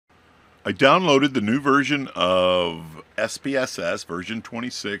I downloaded the new version of SPSS, version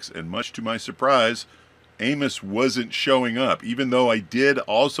 26, and much to my surprise, AMOS wasn't showing up, even though I did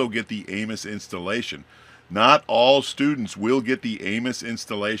also get the AMOS installation. Not all students will get the AMOS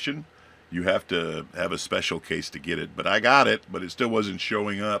installation. You have to have a special case to get it, but I got it, but it still wasn't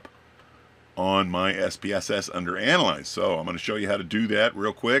showing up on my SPSS under Analyze. So I'm going to show you how to do that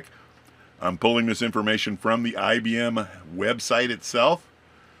real quick. I'm pulling this information from the IBM website itself.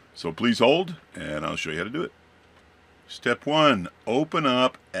 So please hold, and I'll show you how to do it. Step 1, open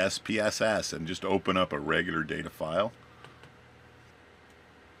up SPSS and just open up a regular data file.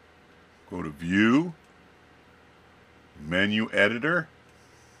 Go to View, Menu Editor.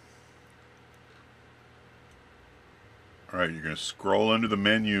 All right, you're going to scroll under the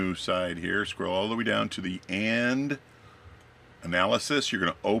menu side here, scroll all the way down to the AND Analysis. You're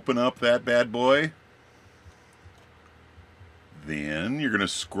going to open up that bad boy. Then you're going to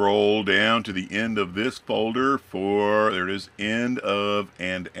scroll down to the end of this folder for, there it is, End of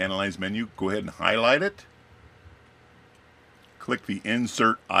and Analyze menu. Go ahead and highlight it. Click the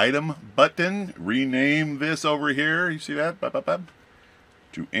Insert Item button. Rename this over here. You see that?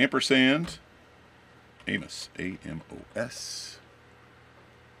 To ampersand AMOS. A-M-O-S.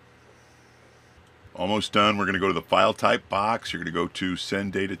 Almost done. We're going to go to the File Type box. You're going to go to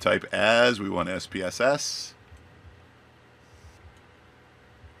Send Data Type As. We want SPSS.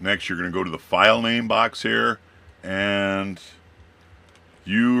 Next, you're going to go to the file name box here, and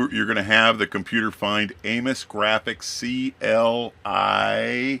you're going to have the computer find AMOS graphics CLI.exe,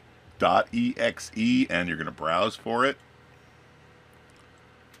 and you're going to browse for it.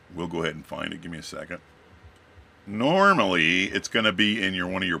 We'll go ahead and find it. Give me a second. Normally, it's going to be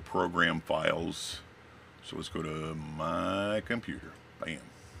in one of your program files. So let's go to My Computer. Bam.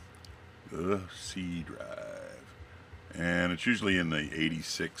 The C drive. And it's usually in the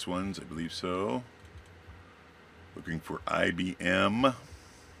 86 ones, I believe so. Looking for IBM.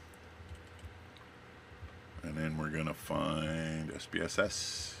 And then we're going to find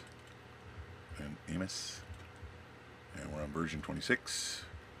SPSS and AMOS. And we're on version 26.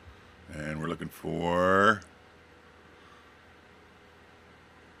 And we're looking for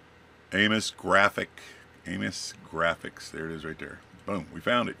AMOS Graphics. There it is right there. Boom, we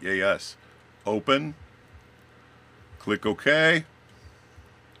found it. Yay us. Open. Click OK,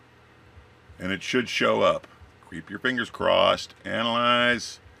 and it should show up. Keep your fingers crossed.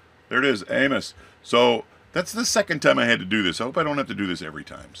 Analyze. There it is, AMOS. So that's the second time I had to do this. I hope I don't have to do this every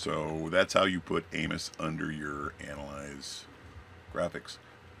time. So that's how you put AMOS under your Analyze graphics.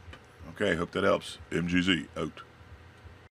 Okay, hope that helps. MGZ out.